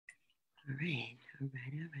All right, all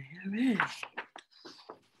right, all right, all right.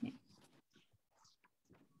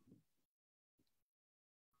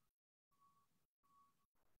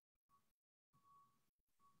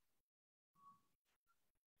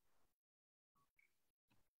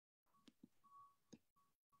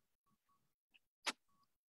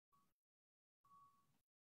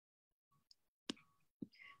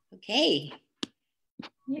 Okay.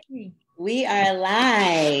 Yay. We are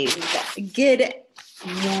live. Good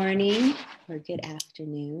morning or good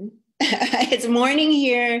afternoon. It's morning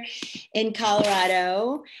here in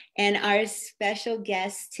Colorado, and our special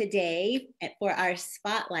guest today for our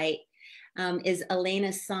spotlight is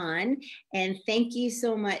Elena V. And thank you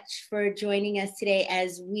so much for joining us today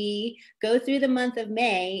as we go through the month of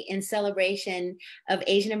May in celebration of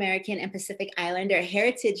Asian American and Pacific Islander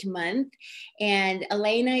Heritage Month. And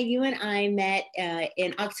Elena, you and I met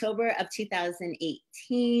in October of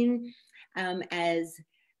 2018 as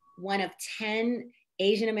one of 10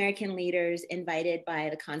 Asian American leaders invited by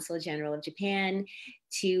the Consul General of Japan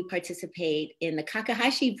to participate in the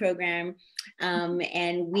Kakahashi program.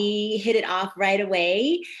 And we hit it off right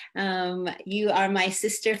away. You are my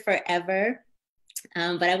sister forever.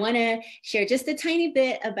 But I want to share just a tiny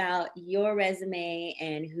bit about your resume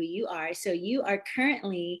and who you are. So you are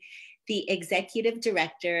currently the executive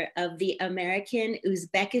director of the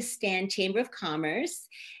American-Uzbekistan Chamber of Commerce,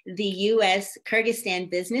 the US-Kyrgyzstan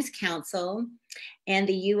Business Council, and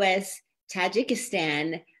the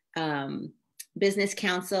US-Tajikistan Business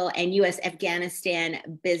Council and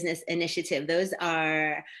US-Afghanistan Business Initiative. Those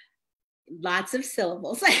are lots of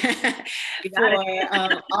syllables for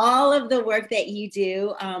all of the work that you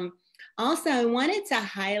do. Also, I wanted to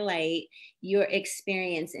highlight your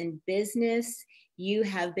experience in business. You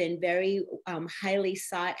have been very highly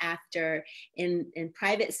sought after in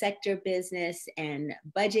private sector business and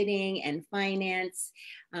budgeting and finance.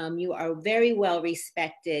 You are very well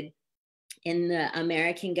respected in the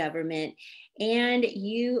American government, and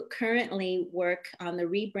you currently work on the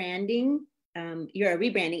rebranding. You're a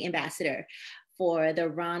rebranding ambassador for the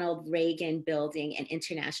Ronald Reagan Building and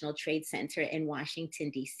International Trade Center in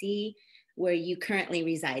Washington, D.C., where you currently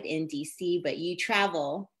reside in D.C., but you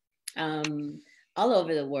travel all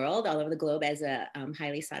over the world, all over the globe as a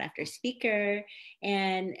highly sought after speaker.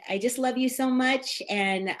 And I just love you so much.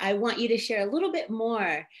 And I want you to share a little bit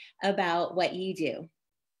more about what you do.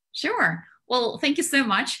 Sure. Well, thank you so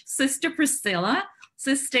much, Sister Priscilla,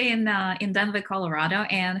 sister in Denver, Colorado,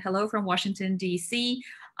 and hello from Washington, D.C.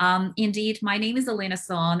 Indeed, my name is Elena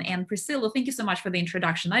V, and Priscilla, thank you so much for the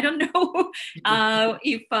introduction. I don't know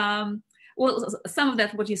if, well, some of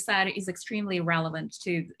that, what you said, is extremely relevant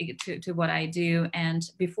to what I do. And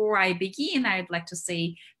before I begin, I'd like to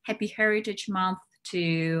say Happy Heritage Month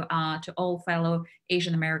to all fellow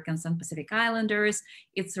Asian Americans and Pacific Islanders.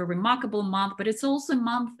 It's a remarkable month, but it's also a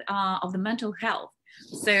month of the mental health.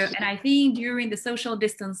 So, and I think during the social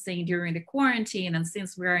distancing, during the quarantine, and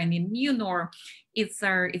since we're in a new norm, it's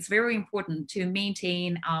very important to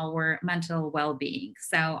maintain our mental well-being.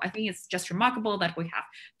 So I think it's just remarkable that we have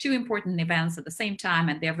two important events at the same time,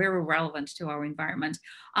 and they're very relevant to our environment.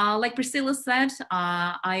 Like Priscilla said,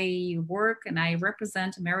 I work and I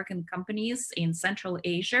represent American companies in Central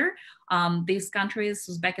Asia. These countries,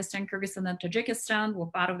 Uzbekistan, Kyrgyzstan, and Tajikistan, were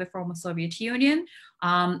part of the former Soviet Union.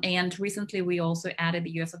 And recently we also added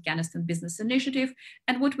the US-Afghanistan Business Initiative.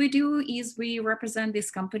 And what we do is we represent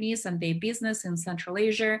these companies and their business in Central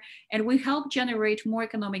Asia, and we help generate more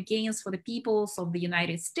economic gains for the peoples of the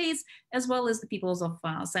United States, as well as the peoples of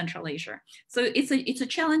Central Asia. So it's a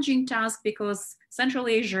challenging task because Central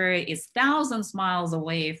Asia is thousands of miles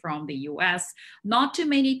away from the US. Not too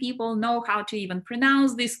many people know how to even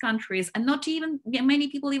pronounce these countries, and not even many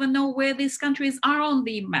people even know where these countries are on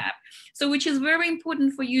the map. So which is very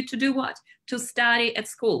important for you to do what? To study at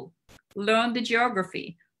school, learn the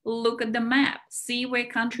geography, look at the map, see where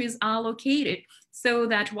countries are located, so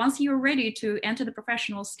that once you're ready to enter the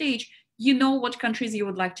professional stage, you know what countries you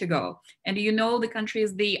would like to go. And you know the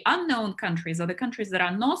countries, the unknown countries, or the countries that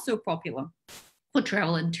are not so popular for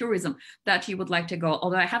travel and tourism that you would like to go.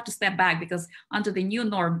 Although I have to step back because under the new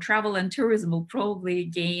norm, travel and tourism will probably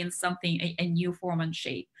gain something, a new form and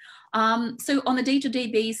shape. So on a day-to-day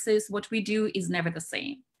basis, what we do is never the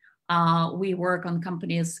same. We work on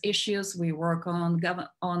companies' issues. We work on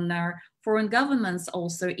our foreign governments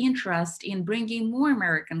also interest in bringing more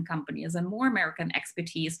American companies and more American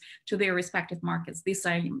expertise to their respective markets. These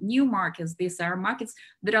are new markets. These are markets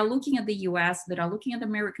that are looking at the US, that are looking at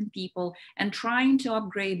American people and trying to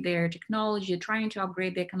upgrade their technology, trying to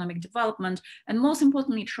upgrade the economic development, and most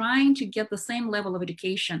importantly, trying to get the same level of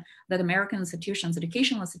education that American institutions,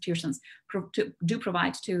 educational institutions do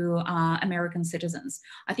provide to American citizens.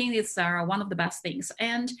 I think it's one of the best things.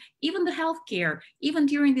 And even the healthcare, even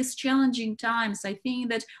during these challenging times, I think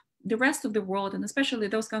that the rest of the world, and especially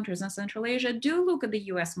those countries in Central Asia, do look at the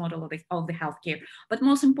US model of the healthcare. But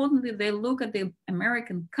most importantly, they look at the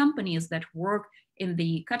American companies that work in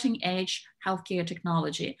the cutting edge healthcare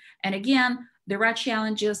technology. And again, there are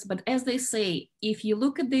challenges, but as they say, if you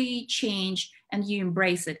look at the change and you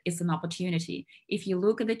embrace it, it's an opportunity. If you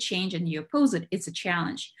look at the change and you oppose it, it's a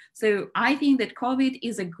challenge. So I think that COVID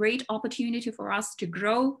is a great opportunity for us to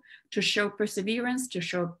grow, to show perseverance, to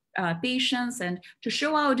show patience, and to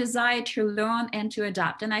show our desire to learn and to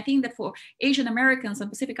adapt. And I think that for Asian Americans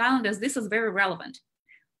and Pacific Islanders, this is very relevant.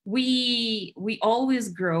 We always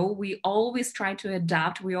grow, we always try to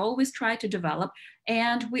adapt, we always try to develop,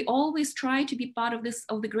 and we always try to be part of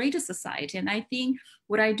the greater society. And I think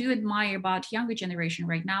what I do admire about younger generation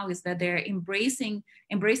right now is that they're embracing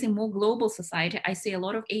more global society. I see a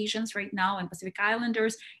lot of Asians right now and Pacific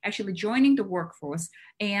Islanders actually joining the workforce,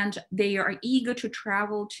 and they are eager to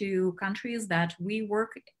travel to countries that we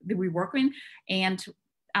work in. And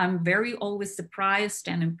I'm very always surprised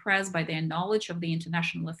and impressed by their knowledge of the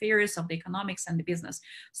international affairs, of the economics and the business.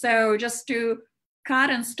 So just to cut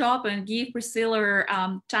and stop and give Priscilla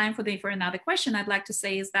time for another question, I'd like to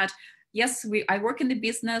say is that, yes, I work in the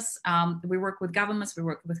business, we work with governments, we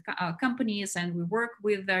work with companies, and we work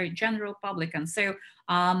with the general public. And so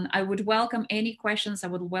I would welcome any questions, I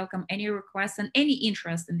would welcome any requests and any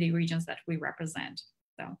interest in the regions that we represent.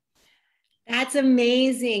 So. That's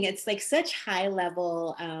amazing. It's like such high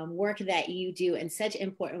level work that you do and such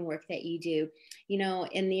important work that you do. You know,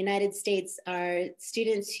 in the United States, our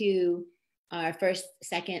students who are first,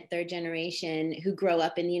 second, third generation who grow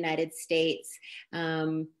up in the United States,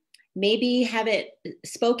 maybe haven't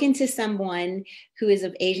spoken to someone who is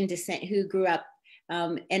of Asian descent who grew up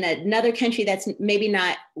in another country that's maybe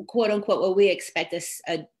not, quote unquote, what we expect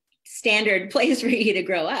a standard place for you to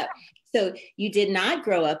grow up. So you did not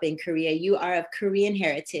grow up in Korea. You are of Korean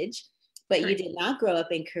heritage, but you did not grow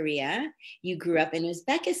up in Korea. You grew up in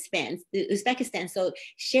Uzbekistan. So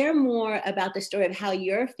share more about the story of how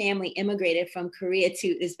your family immigrated from Korea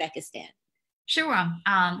to Uzbekistan. Sure.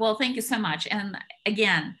 Well, thank you so much. And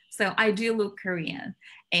again, so I do look Korean,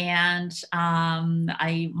 and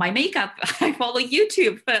my makeup, I follow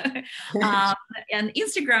YouTube and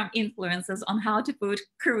Instagram influences on how to put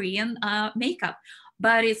Korean makeup.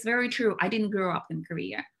 But it's very true. I didn't grow up in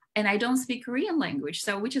Korea, and I don't speak Korean language,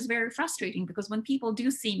 so which is very frustrating because when people do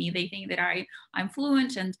see me, they think that I'm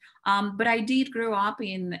fluent. And but I did grow up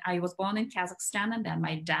I was born in Kazakhstan, and then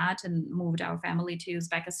my dad moved our family to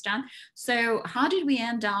Uzbekistan. So how did we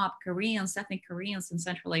end up Koreans, ethnic Koreans in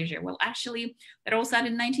Central Asia? Well, actually, it all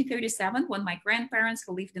started in 1937 when my grandparents,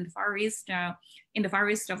 who lived in the Far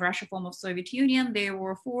East of Russia, former Soviet Union, they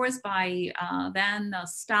were forced by then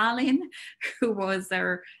Stalin, who was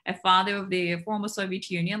a father of the former Soviet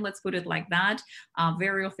Union, let's put it like that,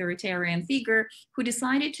 very authoritarian figure, who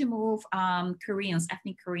decided to move Koreans,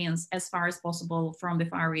 ethnic Koreans, as far as possible from the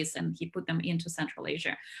Far East, and he put them into Central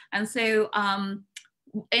Asia. And so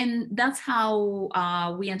and that's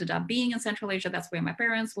how we ended up being in Central Asia. That's where my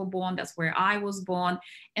parents were born. That's where I was born.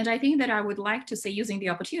 And I think that I would like to say, using the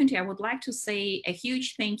opportunity, I would like to say a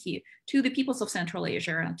huge thank you to the peoples of Central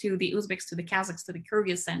Asia, to the Uzbeks, to the Kazakhs, to the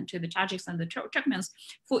Kyrgyz, and to the Tajiks and the Turkmens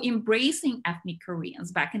for embracing ethnic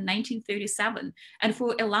Koreans back in 1937, and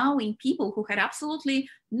for allowing people who had absolutely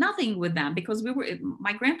nothing with them, because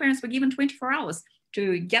my grandparents were given 24 hours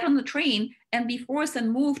to get on the train and be forced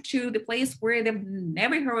and move to the place where they've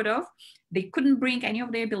never heard of. They couldn't bring any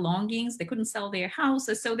of their belongings. They couldn't sell their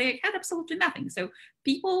houses. So they had absolutely nothing. So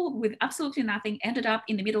people with absolutely nothing ended up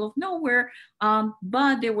in the middle of nowhere,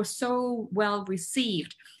 but they were so well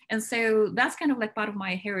received. And so that's kind of like part of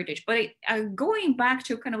my heritage. But going back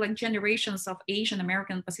to kind of like generations of Asian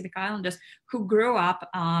American Pacific Islanders who grew up,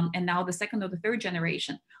 and now the second or the third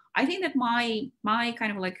generation, I think that my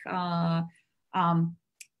kind of like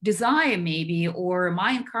desire maybe, or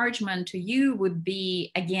my encouragement to you would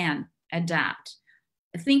be, again, adapt.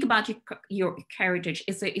 think about your heritage.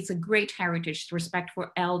 It's a great heritage, respect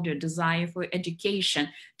for elder, desire for education,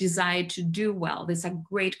 desire to do well. These are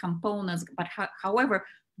great components, but however,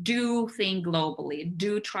 do think globally,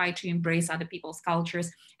 do try to embrace other people's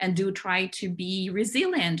cultures, and do try to be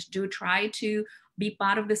resilient, do try to be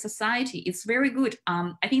part of the society. It's very good.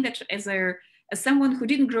 I think that as someone who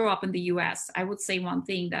didn't grow up in the US, I would say one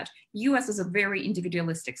thing, that US is a very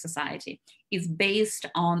individualistic society. It's based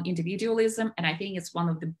on individualism, and I think it's one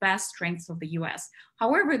of the best strengths of the US.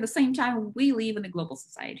 However, at the same time, we live in a global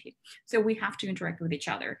society, so we have to interact with each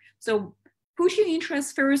other. So put your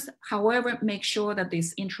interests first, however, make sure that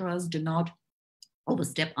these interests do not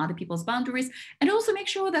overstep other people's boundaries, and also make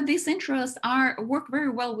sure that these interests work very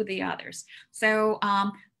well with the others. So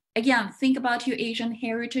again, think about your Asian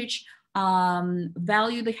heritage.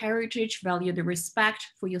 Value the heritage, value the respect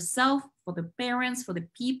for yourself, for the parents, for the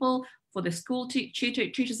people, for the school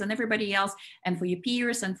teachers and everybody else, and for your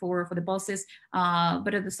peers and for the bosses.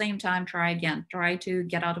 But at the same time, try to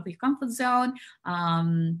get out of your comfort zone,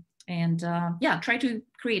 and try to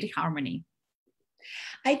create a harmony.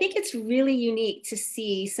 I think it's really unique to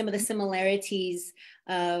see some of the similarities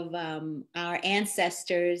of our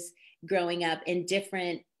ancestors growing up in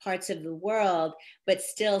different parts of the world, but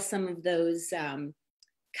still some of those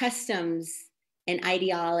customs and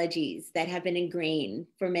ideologies that have been ingrained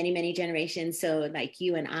for many, many generations. So like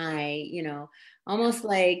you and I, almost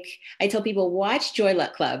like I tell people, watch Joy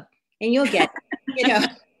Luck Club and you'll get,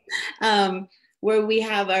 where we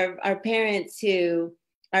have our parents who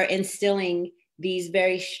are instilling these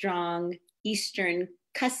very strong Eastern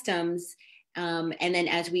customs. And then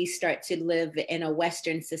as we start to live in a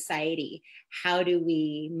Western society, how do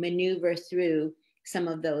we maneuver through some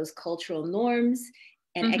of those cultural norms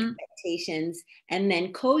and expectations, and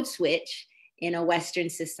then code switch in a Western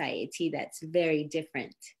society that's very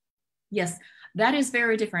different? Yes, that is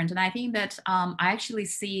very different. And I think that I actually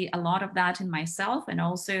see a lot of that in myself, and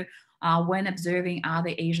also when observing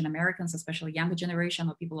other Asian Americans, especially younger generation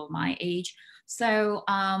or people of my age. So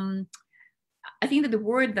I think that the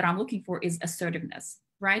word that I'm looking for is assertiveness,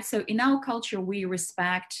 right? So in our culture, we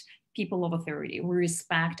respect people of authority, we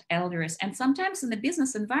respect elders. And sometimes in the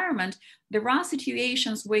business environment, there are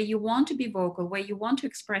situations where you want to be vocal, where you want to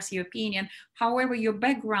express your opinion. However, your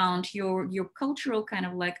background, your cultural kind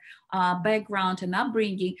of like background and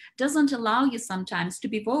upbringing doesn't allow you sometimes to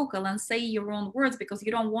be vocal and say your own words, because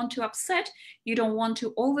you don't want to upset, you don't want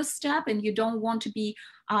to overstep, and you don't want to be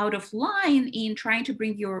out of line in trying to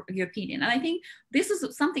bring your opinion. And I think this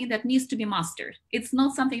is something that needs to be mastered. It's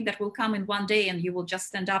not something that will come in one day and you will just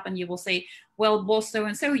stand up and you will say, well, boss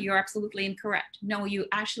so-and-so, you're absolutely incorrect. No, you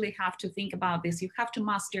actually have to think about this. You have to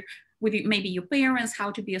master with maybe your parents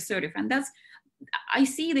how to be assertive. And I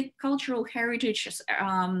see the cultural heritage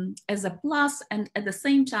as a plus, and at the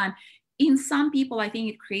same time, in some people, I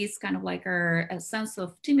think it creates kind of like a sense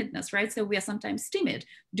of timidness, right? So we are sometimes timid.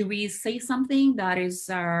 Do we say something that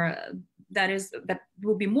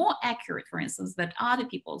will be more accurate, for instance, that other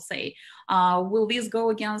people say? Will this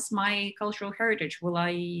go against my cultural heritage? Will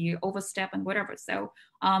I overstep and whatever? So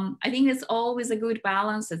I think it's always a good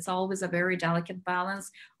balance. It's always a very delicate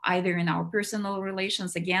balance, either in our personal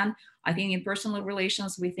relations. Again, I think in personal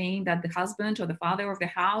relations, we think that the husband or the father of the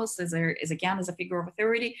house is a figure of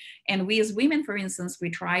authority. And we as women, for instance, we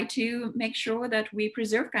try to make sure that we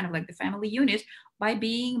preserve kind of like the family unit by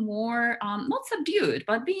being more, not subdued,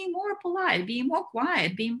 but being more polite, being more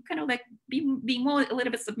quiet, being kind of like being more a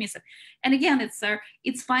little bit submissive. And again,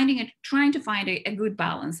 it's trying to find a good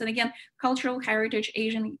balance. And again, cultural heritage,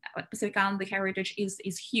 Asian Pacific Islander heritage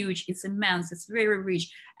is huge, it's immense, it's very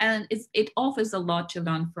rich, and it offers a lot to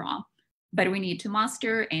learn from. But we need to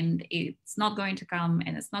master, and it's not going to come,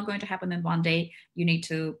 and it's not going to happen in one day. You need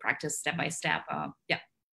to practice step by step.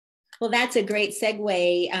 Well, that's a great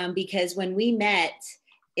segue, because when we met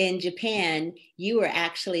in Japan, you were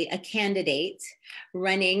actually a candidate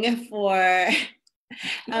running for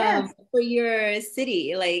your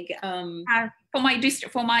city, like for my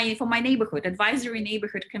district, for my neighborhood, advisory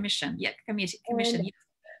neighborhood commission, commission.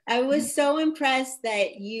 I was so impressed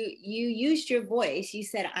that you used your voice. You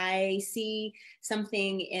said, I see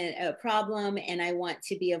something in a problem and I want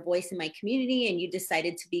to be a voice in my community, and you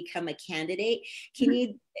decided to become a candidate. Can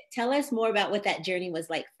you tell us more about what that journey was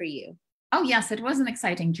like for you? Oh, yes, it was an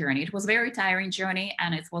exciting journey. It was a very tiring journey,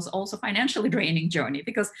 and it was also financially draining journey,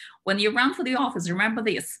 because when you run for the office, remember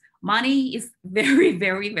this, money is very,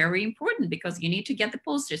 very, very important, because you need to get the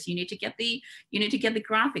posters, you need to get the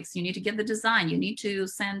graphics, you need to get the design, you need to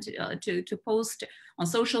send to post on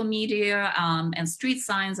social media and street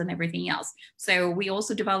signs and everything else. So we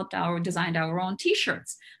also designed our own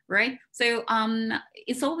t-shirts, right? So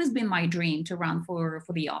it's always been my dream to run for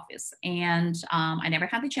the office. And I never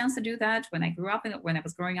had the chance to do that when I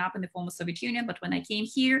was growing up in the former Soviet Union. But when I came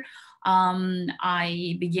here,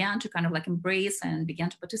 I began to kind of like embrace and began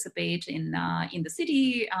to participate in the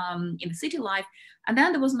city life. And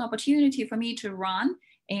then there was an opportunity for me to run,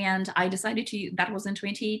 and I decided that was in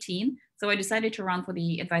 2018. So I decided to run for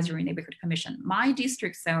the Advisory Neighborhood Commission. My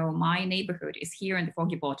district, so my neighborhood is here in the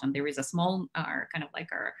Foggy Bottom. There is a small kind of like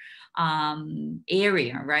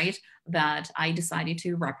area, right, that I decided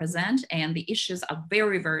to represent. And the issues are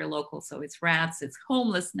very, very local. So it's rats, it's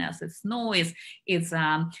homelessness, it's noise, it's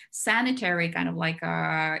sanitary kind of like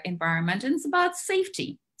environment, and it's about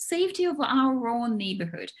safety of our own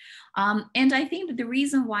neighborhood. And I think that the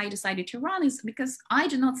reason why I decided to run is because I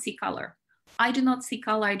do not see color. I do not see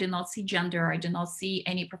color, I do not see gender, I do not see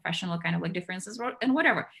any professional kind of like differences and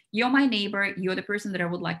whatever. You're my neighbor, you're the person that I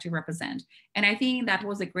would like to represent. And I think that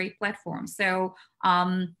was a great platform. So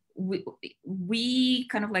we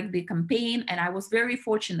kind of like the campaign, and I was very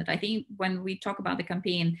fortunate. I think when we talk about the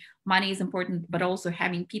campaign, money is important, but also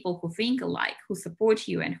having people who think alike, who support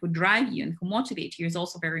you and who drive you and who motivate you is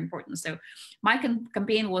also very important. So my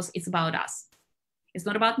campaign was, it's about us. It's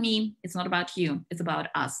not about me, it's not about you, it's about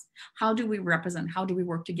us. How do we represent? How do we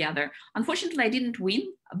work together? Unfortunately, I didn't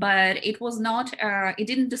win, but it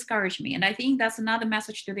didn't discourage me. And I think that's another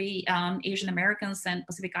message to the Asian Americans and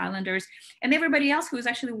Pacific Islanders and everybody else who is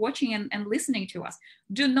actually watching and listening to us.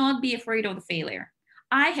 Do not be afraid of the failure.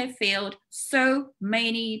 I have failed so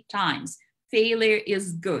many times. Failure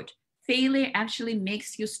is good. Failure actually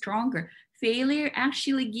makes you stronger. Failure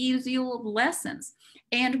actually gives you lessons.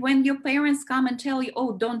 And when your parents come and tell you,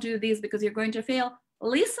 oh, don't do this because you're going to fail,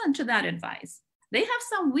 listen to that advice. They have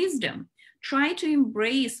some wisdom. Try to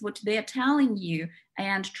embrace what they're telling you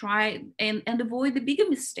and try and avoid the bigger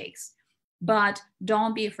mistakes. But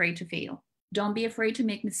don't be afraid to fail. Don't be afraid to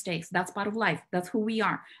make mistakes. That's part of life. That's who we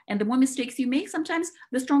are. And the more mistakes you make, sometimes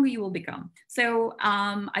the stronger you will become. So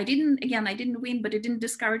I didn't win, but it didn't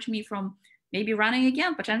discourage me from maybe running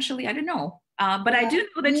again, potentially, I don't know. But I do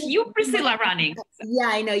know that you, Priscilla, running. Yeah,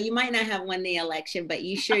 I know you might not have won the election, but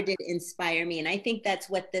you sure did inspire me. And I think that's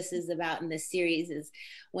what this is about in this series, is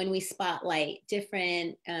when we spotlight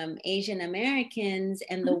different Asian Americans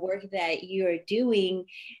and the work that you're doing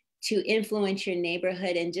to influence your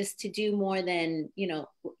neighborhood and just to do more than,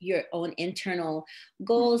 your own internal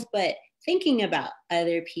goals, but thinking about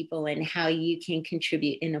other people and how you can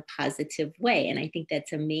contribute in a positive way. And I think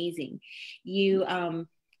that's amazing. You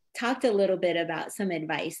talked a little bit about some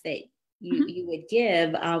advice that you would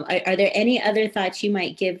give. Are there any other thoughts you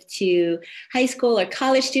might give to high school or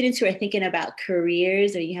college students who are thinking about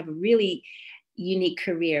careers, or you have a really unique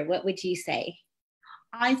career? What would you say?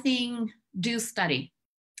 I think do study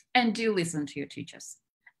and do listen to your teachers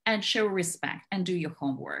and show respect and do your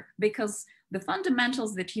homework, because the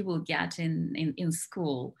fundamentals that you will get in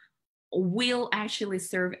school will actually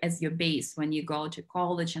serve as your base when you go to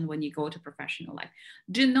college and when you go to professional life.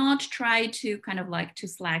 Do not try to kind of like to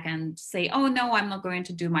slack and say, oh no, I'm not going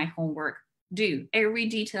to do my homework. Do every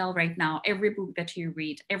detail right now, every book that you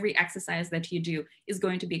read, every exercise that you do is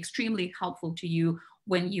going to be extremely helpful to you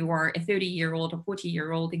when you are a 30-year-old or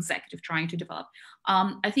 40-year-old executive trying to develop.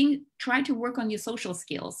 I think try to work on your social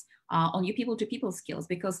skills, on your people-to-people skills,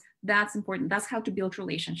 because that's important. That's how to build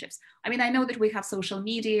relationships. I mean, I know that we have social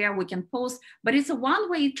media, we can post, but it's a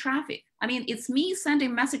one-way traffic. I mean, it's me sending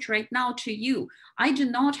a message right now to you. I do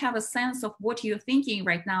not have a sense of what you're thinking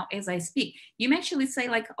right now as I speak. You may actually say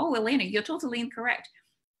like, oh, Elena, you're totally incorrect.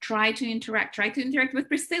 Try to interact with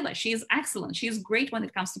Priscilla. She is excellent. She is great when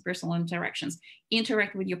it comes to personal interactions.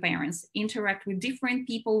 Interact with your parents, interact with different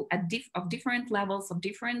people of different levels, of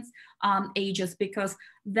different ages, because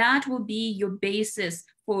that will be your basis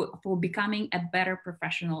for becoming a better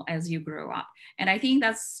professional as you grow up. And I think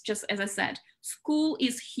that's just, as I said, school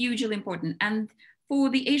is hugely important. And for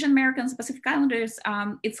the Asian Americans, Pacific Islanders,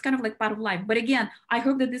 it's kind of like part of life. But again, I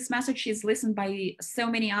hope that this message is listened by so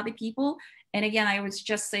many other people. And again, I would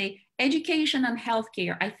just say education and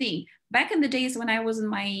healthcare. I think back in the days when I was in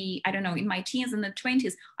my, in my teens and the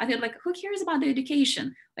 20s, I thought like, who cares about the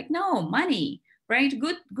education? Like, no, money, right?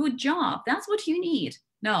 Good job. That's what you need.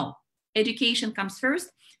 No, education comes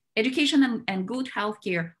first. Education and good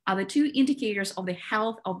healthcare are the two indicators of the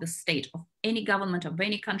health of the state, of any government, of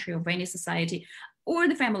any country, of any society, or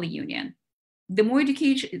the family union. The more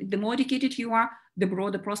educated you are, the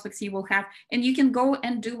broader prospects you will have, and you can go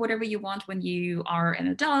and do whatever you want when you are an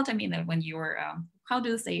adult. I mean, when you're, how do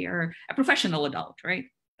you say, you're a professional adult, right?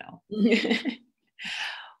 So.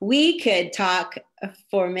 We could talk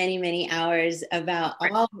for many, many hours about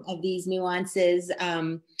all of these nuances.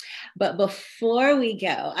 But before we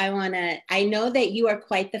go, I know that you are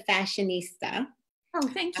quite the fashionista. Oh,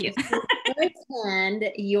 thank you. Firsthand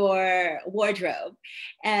your wardrobe.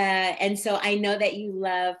 And so I know that you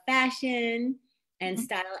love fashion and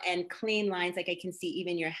style and clean lines. Like I can see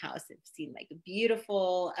even your house, I've seen like a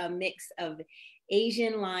beautiful mix of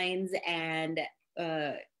Asian lines and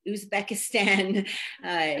Uzbekistan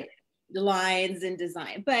lines and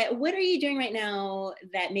design. But what are you doing right now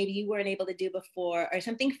that maybe you weren't able to do before, or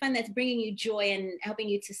something fun that's bringing you joy and helping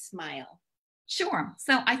you to smile? Sure.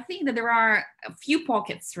 So I think that there are a few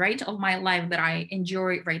pockets, right, of my life that I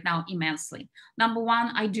enjoy right now immensely. Number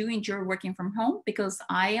one, I do enjoy working from home because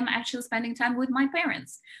I am actually spending time with my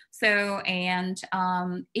parents. So, and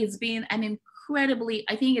it's been an incredibly,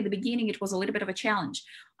 I think at the beginning it was a little bit of a challenge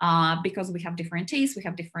because we have different tastes, we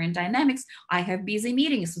have different dynamics. I have busy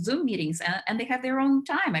meetings, Zoom meetings, and they have their own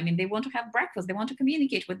time. I mean, they want to have breakfast, they want to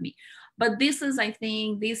communicate with me. But this is, I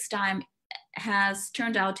think, this time has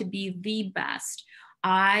turned out to be the best.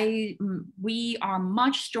 We are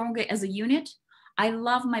much stronger as a unit. I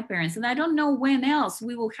love my parents, and I don't know when else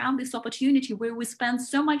we will have this opportunity where we spend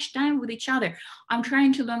so much time with each other. I'm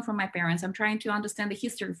trying to learn from my parents. I'm trying to understand the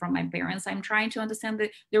history from my parents. I'm trying to understand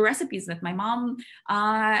the recipes that my mom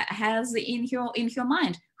has in her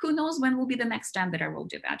mind. Who knows when will be the next time that I will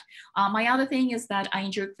do that. My other thing is that I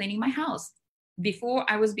enjoy cleaning my house. Before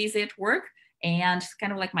I was busy at work, and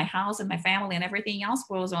kind of like my house and my family and everything else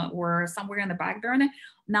were somewhere in the back burner.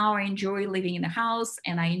 Now I enjoy living in the house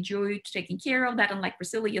and I enjoy taking care of that. And like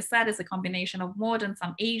Priscilla, you said, it's a combination of modern,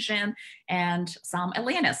 some Asian, and some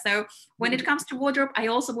Elena. So when it comes to wardrobe,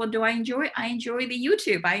 what do I enjoy? I enjoy the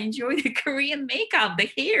YouTube. I enjoy the Korean makeup,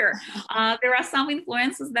 the hair. There are some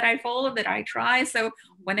influences that I follow that I try. So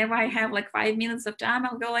whenever I have like 5 minutes of time,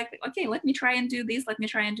 I'll go like, okay, let me try and do this. Let me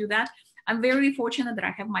try and do that. I'm very fortunate that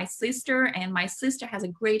I have my sister, and my sister has a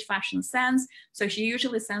great fashion sense. So she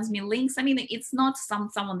usually sends me links. I mean, it's not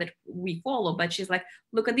someone that we follow, but she's like,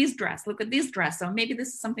 look at this dress, look at this dress. So maybe this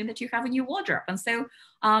is something that you have in your wardrobe. And so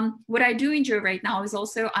what I do enjoy right now is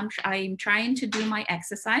also I'm trying to do my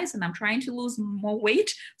exercise, and I'm trying to lose more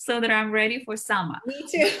weight so that I'm ready for summer. Me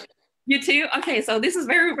too. You too? Okay, so this is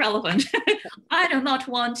very relevant. I do not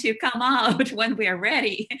want to come out when we are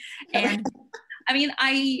ready. And I mean,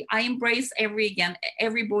 I embrace every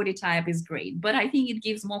body type is great, but I think it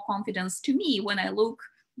gives more confidence to me when I look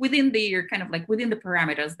within the kind of like within the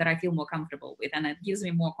parameters that I feel more comfortable with, and it gives me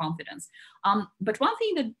more confidence. But one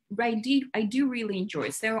thing that I do really enjoy.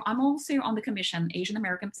 So I'm also on the commission, Asian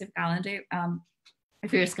American Pacific Islander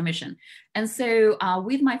Affairs Commission. And so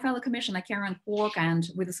with my fellow commissioner, Karen Cork, and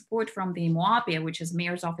with the support from the MOAPIA, which is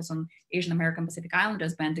Mayor's Office on Asian American Pacific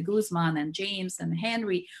Islanders, Ben de Guzman and James and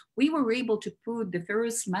Henry, we were able to put the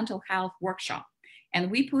first mental health workshop. And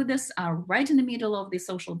we put this right in the middle of the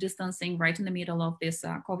social distancing, right in the middle of this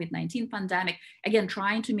COVID-19 pandemic, again,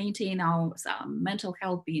 trying to maintain our mental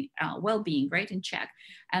health well-being right in check.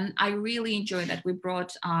 And I really enjoy that. We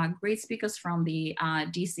brought great speakers from the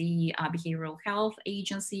DC Behavioral Health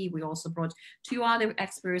Agency. We also brought 2 other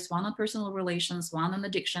experts, one on personal relations, one on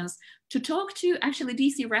addictions, to talk to actually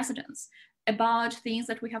DC residents about things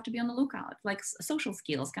that we have to be on the lookout, like social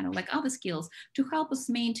skills, kind of like other skills, to help us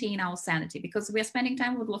maintain our sanity, because we're spending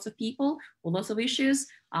time with lots of people, with lots of issues.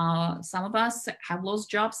 Some of us have lost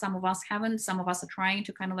jobs, some of us haven't, some of us are trying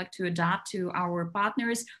to kind of like to adapt to our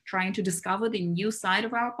partners, trying to discover the new side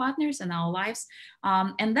of our partners and our lives.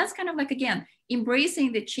 And that's kind of like, again,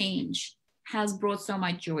 embracing the change has brought so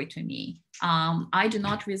much joy to me. I do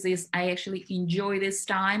not resist. I actually enjoy this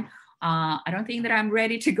time. I don't think that I'm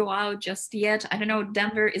ready to go out just yet. I don't know,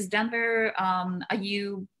 Denver, are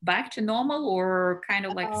you back to normal or kind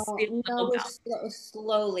of like still no, we're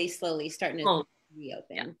slowly starting to reopen.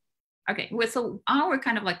 Yeah. Okay, well, so our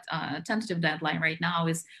kind of like tentative deadline right now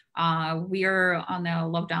is we are on a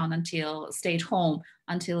lockdown stay at home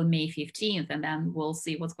until May 15th, and then we'll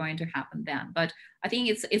see what's going to happen then. But I think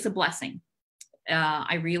it's a blessing.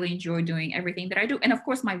 I really enjoy doing everything that I do. And of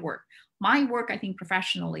course, my work, I think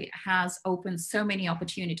professionally has opened so many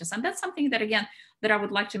opportunities. And that's something that, again, that I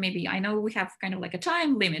would like to maybe, I know we have kind of like a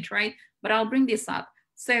time limit, right? But I'll bring this up.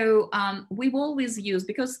 So we've always used,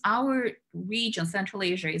 because our region, Central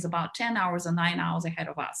Asia, is about 10 hours or 9 hours ahead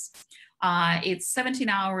of us. It's 17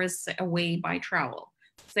 hours away by travel.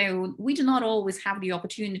 So we do not always have the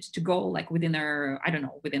opportunity to go like within a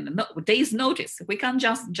day's notice. We can't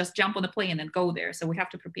just jump on a plane and go there. So we have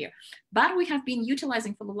to prepare. But we have been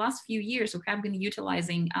utilizing for the last few years,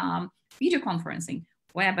 video conferencing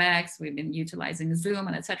WebEx, we've been utilizing Zoom,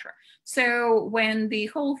 and etc. So when the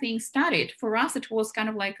whole thing started, for us, it was kind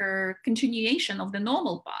of like a continuation of the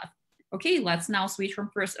normal path. Okay, let's now switch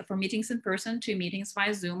from meetings in person to meetings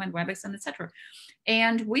via Zoom and WebEx and etc.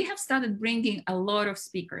 And we have started bringing a lot of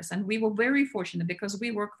speakers, and we were very fortunate because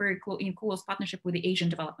we work very in close partnership with the Asian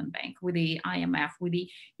Development Bank, with the IMF, with the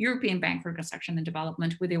European Bank for Reconstruction and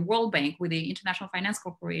Development, with the World Bank, with the International Finance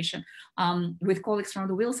Corporation, with colleagues from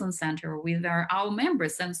the Wilson Center, with our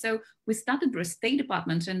members. And so we started with State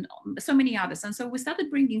Department and so many others. And so we started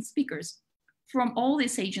bringing speakers from all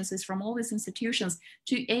these agencies, from all these institutions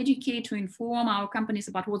to educate, to inform our companies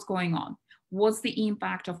about what's going on. What's the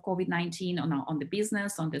impact of COVID-19 on the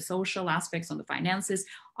business, on the social aspects, on the finances,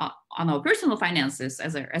 on our personal finances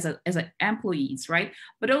as employees, right?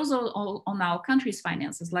 But also on our country's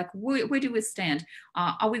finances, like where do we stand?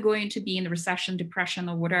 Are we going to be in a recession, depression,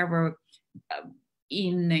 or whatever?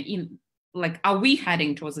 Are we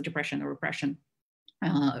heading towards a depression or repression?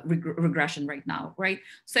 Regression right now, right?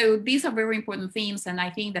 So these are very important themes, and I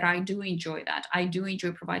think that I do enjoy that. I do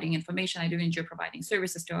enjoy providing information. I do enjoy providing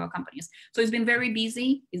services to our companies. So it's been very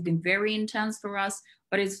busy. It's been very intense for us,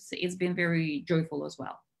 but it's been very joyful as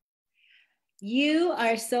well. You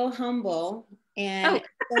are so humble and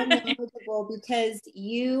so knowledgeable because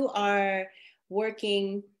you are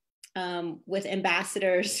working with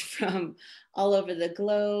ambassadors from all over the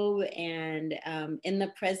globe and in the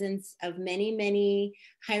presence of many, many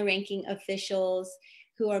high-ranking officials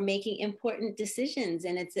who are making important decisions.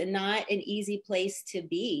 And it's not an easy place to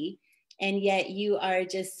be. And yet you are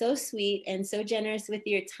just so sweet and so generous with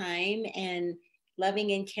your time and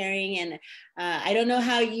loving and caring. And I don't know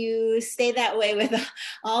how you stay that way with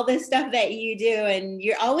all the stuff that you do. And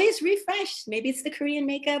you're always refreshed. Maybe it's the Korean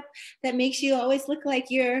makeup that makes you always look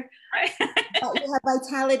like you have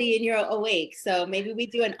vitality and you're awake. So maybe we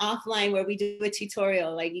do an offline where we do a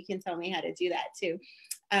tutorial, like you can tell me how to do that too.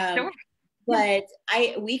 Sure. But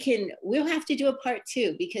we'll have to do a part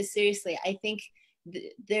 2 because seriously, I think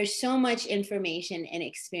there's so much information and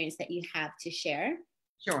experience that you have to share.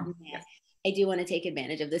 Sure. Yeah. I do want to take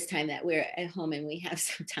advantage of this time that we're at home and we have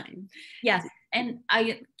some time. Yes, and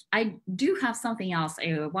I do have something else.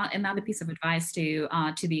 Another piece of advice to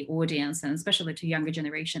the audience and especially to younger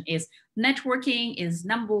generation is networking is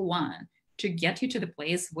number one to get you to the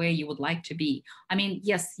place where you would like to be. I mean,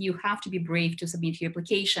 yes, you have to be brave to submit your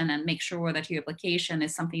application and make sure that your application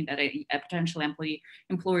is something that a potential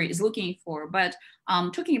employer is looking for. But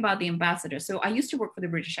talking about the ambassador, so I used to work for the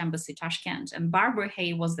British Embassy, Tashkent, and Barbara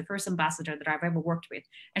Hay was the first ambassador that I've ever worked with.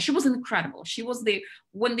 And she was incredible. She was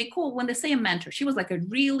when they say a mentor, she was like a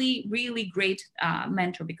really, really great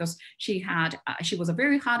mentor because she was a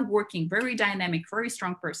very hardworking, very dynamic, very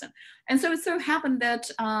strong person. And so it so happened that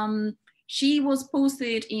she was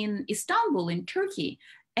posted in Istanbul, in Turkey,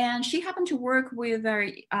 and she happened to work with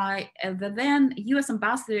the then U.S.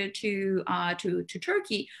 ambassador to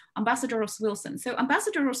Turkey, Ambassador Ross Wilson. So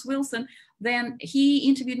Ambassador Ross Wilson, then he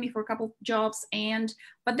interviewed me for a couple of jobs,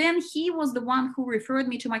 but then he was the one who referred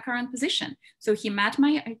me to my current position. So he met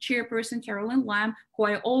my chairperson, Carolyn Lamb, who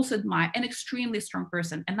I also admire, an extremely strong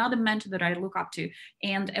person, another mentor that I look up to,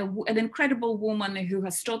 and an incredible woman who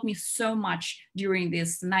has taught me so much during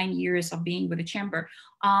these 9 years of being with the chamber.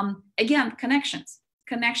 Again, connections,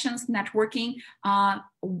 networking,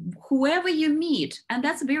 whoever you meet. And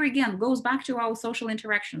that's goes back to our social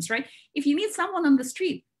interactions, right? If you meet someone on the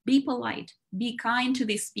street, be polite, be kind to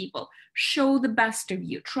these people, show the best of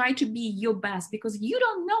you, try to be your best, because you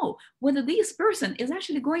don't know whether this person is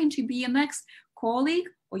actually going to be your next colleague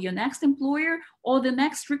or your next employer or the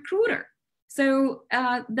next recruiter. So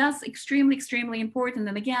that's extremely, extremely important.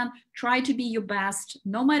 And again, try to be your best,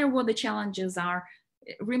 no matter what the challenges are.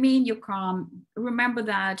 Remain your calm. Remember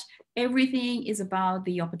that everything is about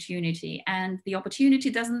the opportunity, and the opportunity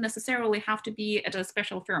doesn't necessarily have to be at a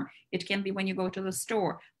special firm. It can be when you go to the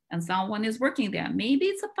store and someone is working there. Maybe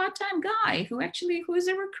it's a part-time guy who is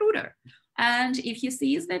a recruiter. And if he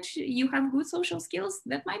sees that you have good social skills,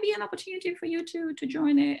 that might be an opportunity for you to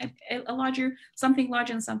join something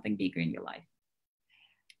larger and something bigger in your life.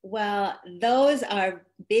 Well, those are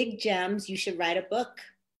big gems. You should write a book.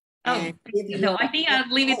 Oh, no, I think I'll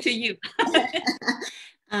leave it to you.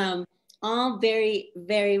 All very,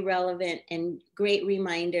 very relevant and great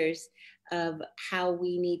reminders of how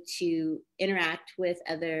we need to interact with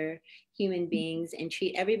other human beings and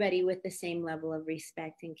treat everybody with the same level of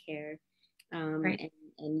respect and care. Right.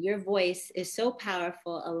 And your voice is so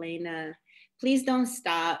powerful, Elena. Please don't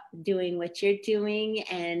stop doing what you're doing,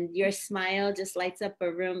 and your smile just lights up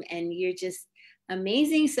a room, and you're just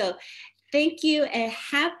amazing. So thank you, and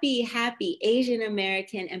happy Asian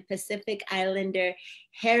American and Pacific Islander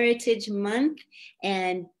Heritage Month.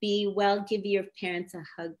 And be well, give your parents a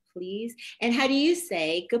hug, please. And how do you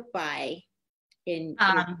say goodbye in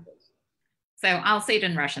so I'll say it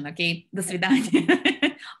in Russian, okay? До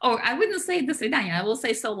свидания. Or I wouldn't say до свидания, I will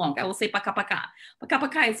say so long. I will say пока-пока.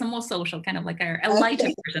 Пока-пока is a more social, kind of like a lighter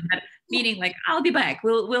version, meaning like, I'll be back.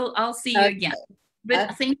 I'll see you again.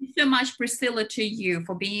 But thank you so much, Priscilla, to you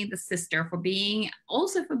for being the sister, for being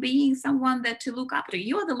someone that to look up to.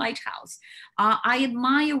 You are the lighthouse. I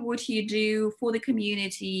admire what you do for the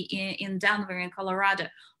community in Denver and Colorado.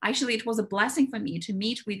 Actually, it was a blessing for me to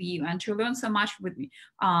meet with you and to learn so much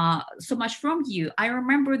so much from you. I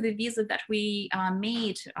remember the visit that we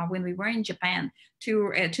made when we were in Japan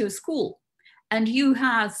to a school. And you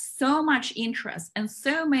have so much interest and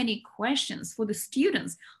so many questions for the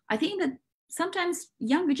students. I think that sometimes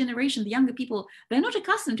younger generation, the younger people, they're not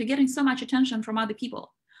accustomed to getting so much attention from other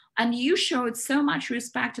people. And you showed so much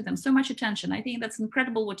respect to them, so much attention. I think that's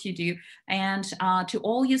incredible what you do. And to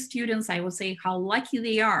all your students, I will say how lucky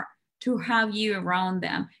they are to have you around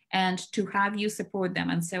them and to have you support them.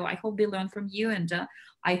 And so I hope they learn from you, and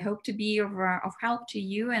I hope to be of help to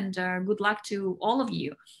you, and good luck to all of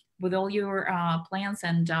you with all your plans.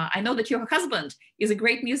 And I know that your husband is a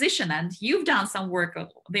great musician, and you've done some work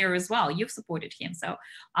there as well. You've supported him. So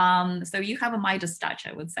so you have a Midas touch,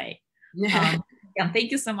 I would say. Yeah,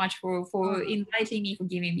 thank you so much for inviting me, for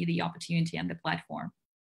giving me the opportunity and the platform.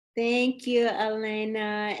 Thank you,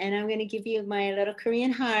 Elena. And I'm going to give you my little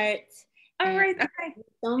Korean heart. All right. Okay. Thank you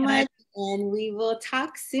so much. And we will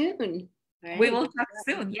talk soon. Right? We will talk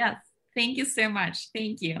soon. Yes. Thank you so much.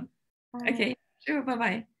 Thank you. Bye. Okay. Sure.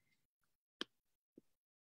 Bye-bye.